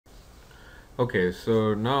Okay,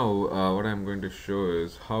 so now what I'm going to show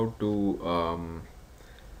is how to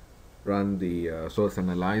run the source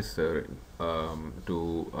analyzer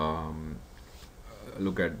to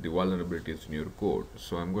look at the vulnerabilities in your code.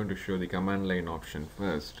 So I'm going to show the command line option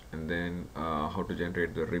first, and then how to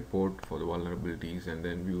generate the report for the vulnerabilities, and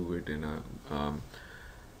then view it in a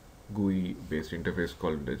GUI based interface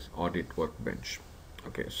called this Audit Workbench.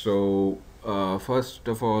 Okay, so first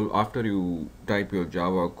of all, after you type your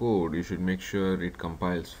Java code, you should make sure it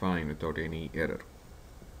compiles fine without any error.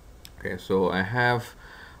 Okay, so I have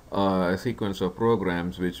a sequence of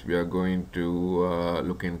programs which we are going to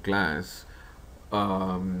look in class.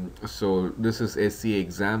 So this is SC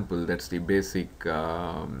example, that's the basic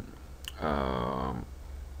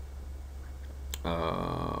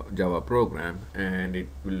Java program, and it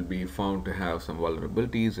will be found to have some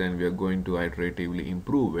vulnerabilities, and we are going to iteratively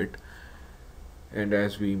improve it. And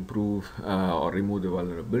as we improve or remove the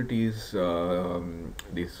vulnerabilities,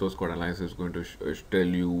 the source code analyzer is going to tell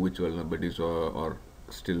you which vulnerabilities are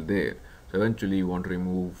still there. So eventually you want to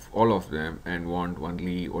remove all of them and want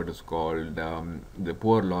only what is called the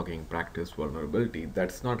poor logging practice vulnerability.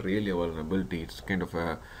 That's not really a vulnerability, it's kind of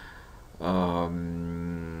a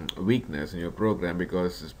weakness in your program,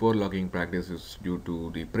 because this poor logging practice is due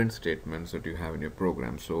to the print statements that you have in your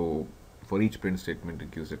program. So for each print statement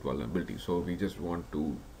it gives that vulnerability. So we just want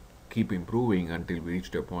to keep improving until we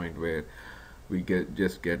reach to a point where we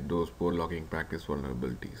just get those poor logging practice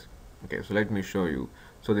vulnerabilities. Okay, so let me show you.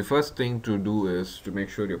 So the first thing to do is to make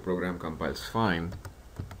sure your program compiles fine.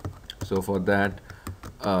 So for that,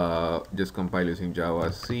 just compile using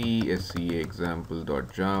Java C SCA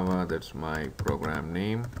example.java. That's my program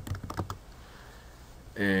name.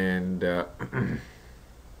 And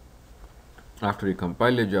after you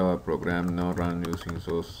compile your Java program, now run using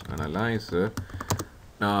source analyzer.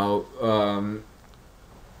 Now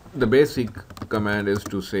the basic command is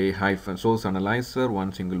to say hyphen source analyzer,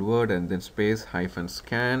 one single word, and then space hyphen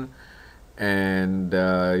scan. And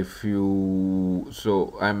if you,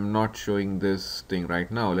 so I'm not showing this thing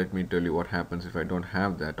right now. Let me tell you what happens if I don't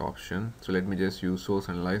have that option. So let me just use source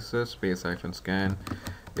analyzer space hyphen scan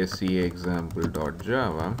SCA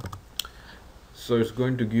example.java. So it's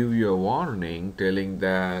going to give you a warning telling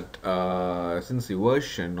that since the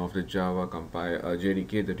version of the Java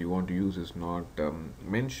JDK that you want to use is not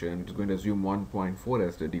mentioned, it's going to assume 1.4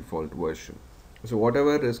 as the default version. So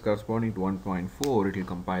whatever is corresponding to 1.4, it will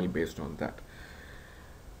compile based on that.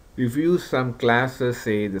 If you use some classes,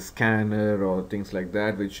 say the scanner or things like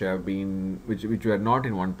that, which have been which were not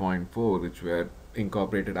in 1.4, which were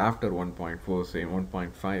incorporated after 1.4, say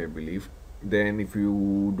 1.5, I believe, then if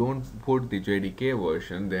you don't put the JDK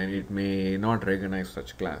version, then it may not recognize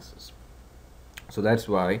such classes. So that's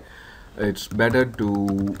why it's better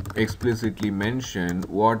to explicitly mention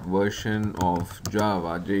what version of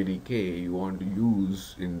Java JDK you want to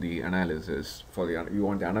use in the analysis for the you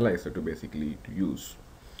want the analyzer to basically to use.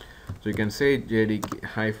 So you can say JDK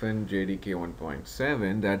hyphen JDK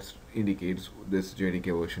 1.7, that indicates this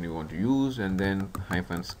JDK version you want to use, and then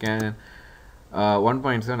hyphen scan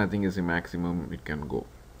 1.7 I think is the maximum it can go.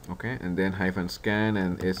 Okay, and then hyphen scan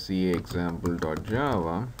and SCA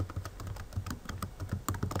example.java.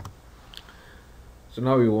 So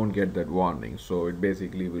now you won't get that warning. So it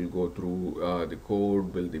basically will go through the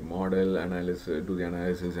code, build the model, analysis, do the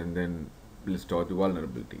analysis, and then list out the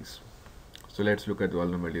vulnerabilities. So let's look at the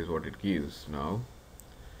vulnerabilities, what it gives now.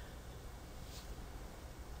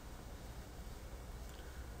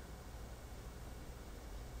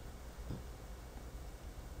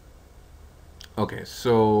 Okay,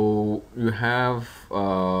 so you have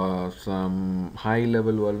some high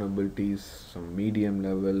level vulnerabilities, some medium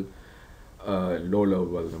level, low level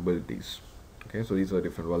vulnerabilities. Okay, so these are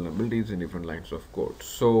different vulnerabilities in different lines of code.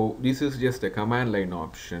 So this is just a command line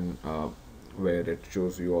option where it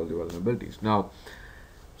shows you all the vulnerabilities. Now,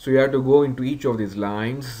 so you have to go into each of these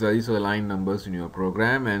lines. These are the line numbers in your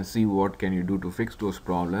program, and see what can you do to fix those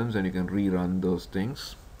problems, and you can rerun those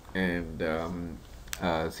things and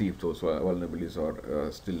see if those vulnerabilities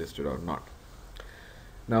are still listed or not.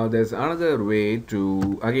 Now there's another way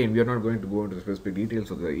to, again, we are not going to go into the specific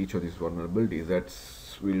details of each of these vulnerabilities.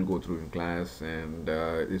 That's we'll go through in class, and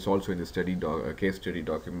it's also in the case study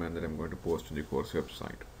document that I'm going to post on the course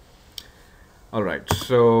website. Alright,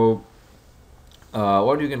 so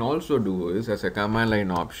what you can also do is, as a command line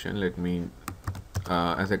option,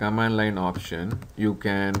 as a command line option, you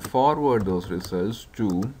can forward those results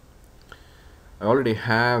to, I already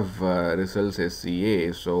have results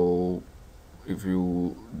SCA, so if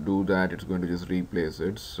you do that, it's going to just replace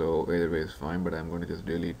it. So either way is fine, but I'm going to just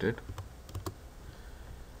delete it.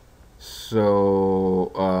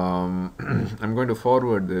 So I'm going to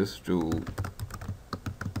forward this to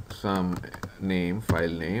some name, file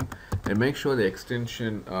name, and make sure the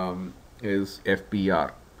extension is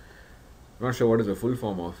FPR. Not sure what is the full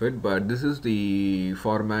form of it, but this is the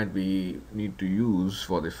format we need to use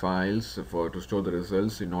for the files to store the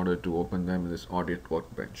results in order to open them in this audit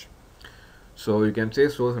workbench. So you can say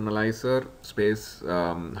source analyzer space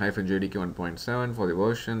hyphen JDK 1.7 for the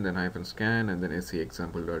version, then hyphen scan, and then SE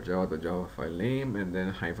example.java, the Java file name, and then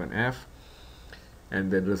hyphen F,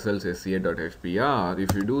 and then results SCA.fpr.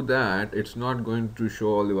 If you do that, it's not going to show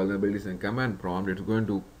all the vulnerabilities in command prompt. It's going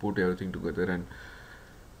to put everything together, and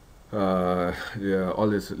yeah, all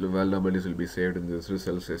these vulnerabilities will be saved in this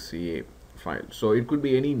results SCA file. So it could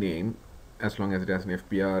be any name as long as it has an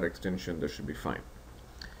FPR extension. That should be fine.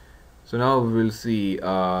 So now we will see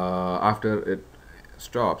after it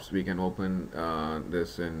stops, we can open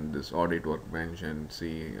this in this audit workbench and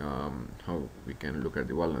see how we can look at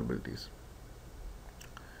the vulnerabilities.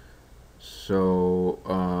 So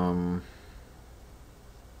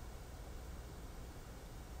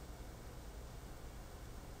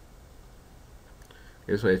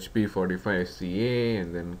okay, so HP45 SCA,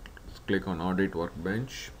 and then click on audit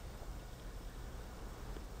workbench.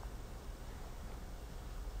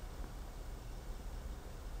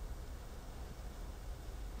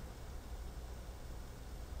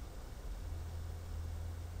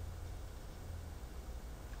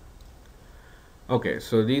 Okay,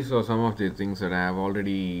 so these are some of the things that I have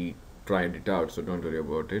already tried it out, so don't worry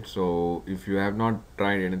about it. So if you have not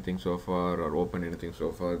tried anything so far or opened anything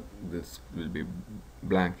so far, this will be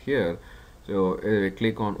blank here. So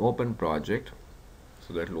click on open project,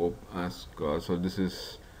 so that will ask so this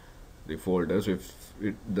is the folder. So if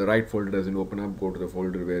the right folder doesn't open up, go to the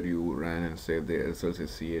folder where you ran and save the results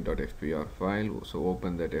SCA.fpr file. So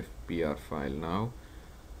open that FPR file now.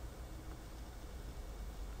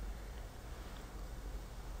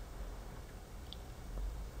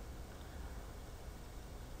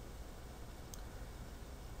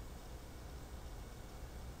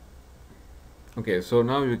 Okay, so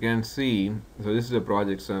now you can see, so this is a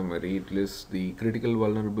project summary. It lists the critical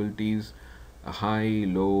vulnerabilities, high,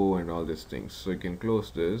 low, and all these things. So you can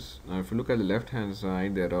close this. Now if you look at the left hand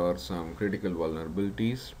side, there are some critical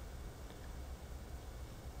vulnerabilities.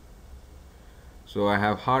 So I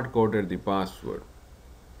have hard coded the password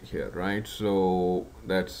here, right? So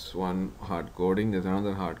that's one hard coding. There's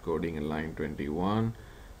another hard coding in line 21,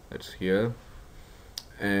 that's here.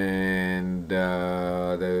 And these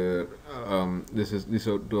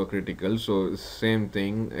are two are critical, so same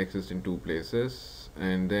thing exists in two places.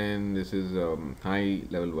 And then this is high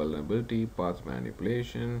level vulnerability, path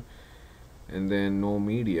manipulation, and then no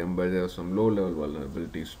medium, but there are some low level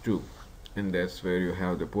vulnerabilities too, and that's where you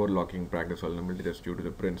have the poor locking practice vulnerability that's due to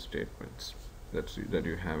the print statements that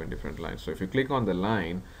you have in different lines. So if you click on the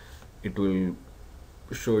line, it will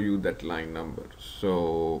show you that line number.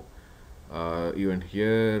 So even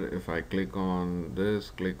here, if I click on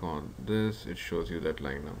this, it shows you that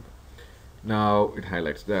line number. Now it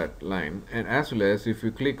highlights that line, and as well as if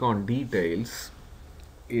you click on details,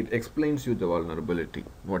 it explains you the vulnerability,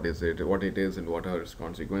 what it is, and what are its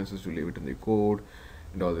consequences to leave it in the code,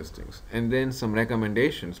 and all these things, and then some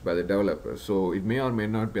recommendations by the developer. So it may or may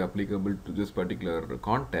not be applicable to this particular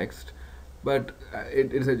context, but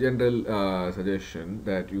it is a general suggestion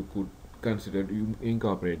that you could consider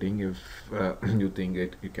incorporating if you think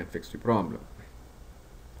it can fix the problem.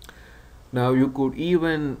 Now you could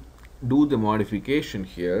even do the modification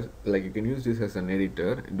here, like you can use this as an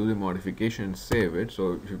editor, do the modification and save it.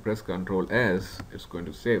 So if you press Ctrl S, it's going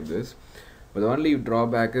to save this, but the only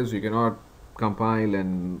drawback is you cannot compile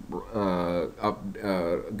and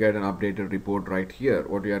get an updated report right here.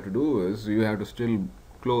 What you have to do is you have to still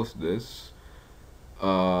close this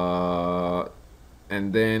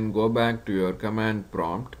and then go back to your command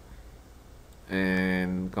prompt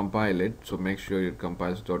and compile it. So make sure it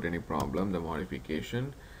compiles without any problem, the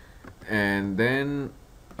modification, and then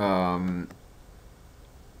run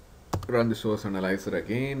the source analyzer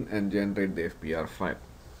again and generate the FPR file.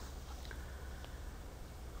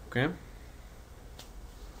 Okay.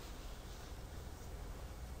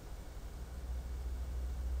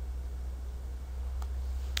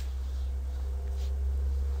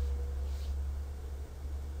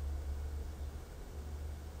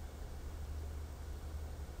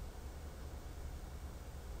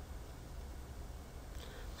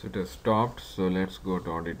 So it has stopped. So let's go to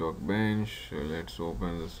audit workbench. Let's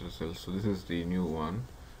open this result. So this is the new one.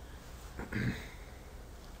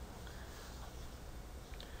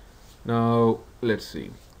 Now let's see.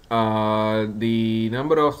 The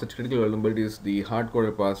number of such critical vulnerabilities, the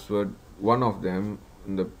hard-coded password, one of them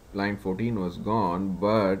the line 14 was gone,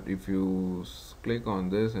 but if you click on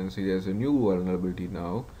this and see, there's a new vulnerability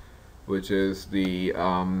now, which is the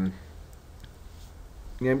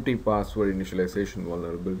empty password initialization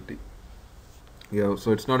vulnerability. Yeah,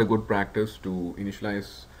 so it's not a good practice to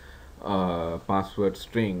initialize password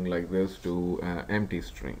string like this to empty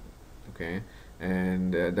string. Okay,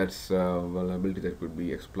 and that's a vulnerability that could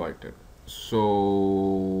be exploited.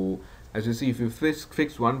 So as you see, if you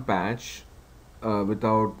fix one patch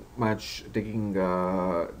without much taking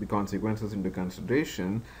the consequences into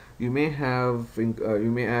consideration, you may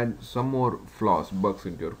add some more flaws, bugs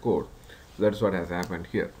into your code. So that's what has happened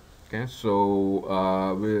here. Okay, so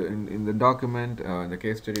in the document, in the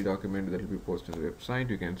case study document that will be posted on the website,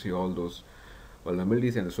 you can see all those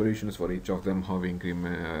vulnerabilities and the solutions for each of them, how we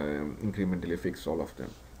incrementally fix all of them.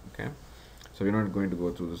 Okay, so we're not going to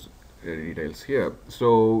go through this details here.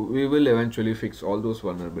 So we will eventually fix all those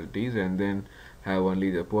vulnerabilities and then have only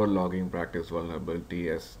the poor logging practice vulnerability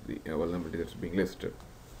as the vulnerability that's being listed.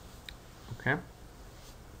 Okay,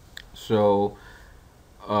 so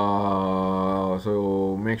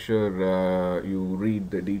so make sure you read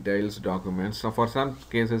the details documents. So for some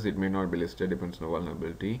cases it may not be listed, depends on the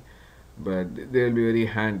vulnerability, but they will be very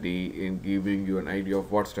handy in giving you an idea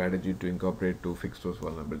of what strategy to incorporate to fix those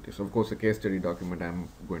vulnerabilities. Of course, the case study document I'm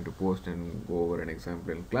going to post and go over an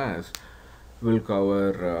example in class will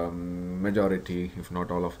cover majority, if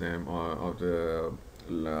not all of them, of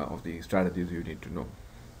the strategies you need to know.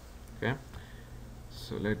 Okay,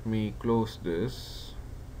 so let me close this.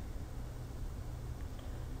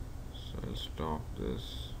 So I'll stop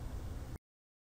this.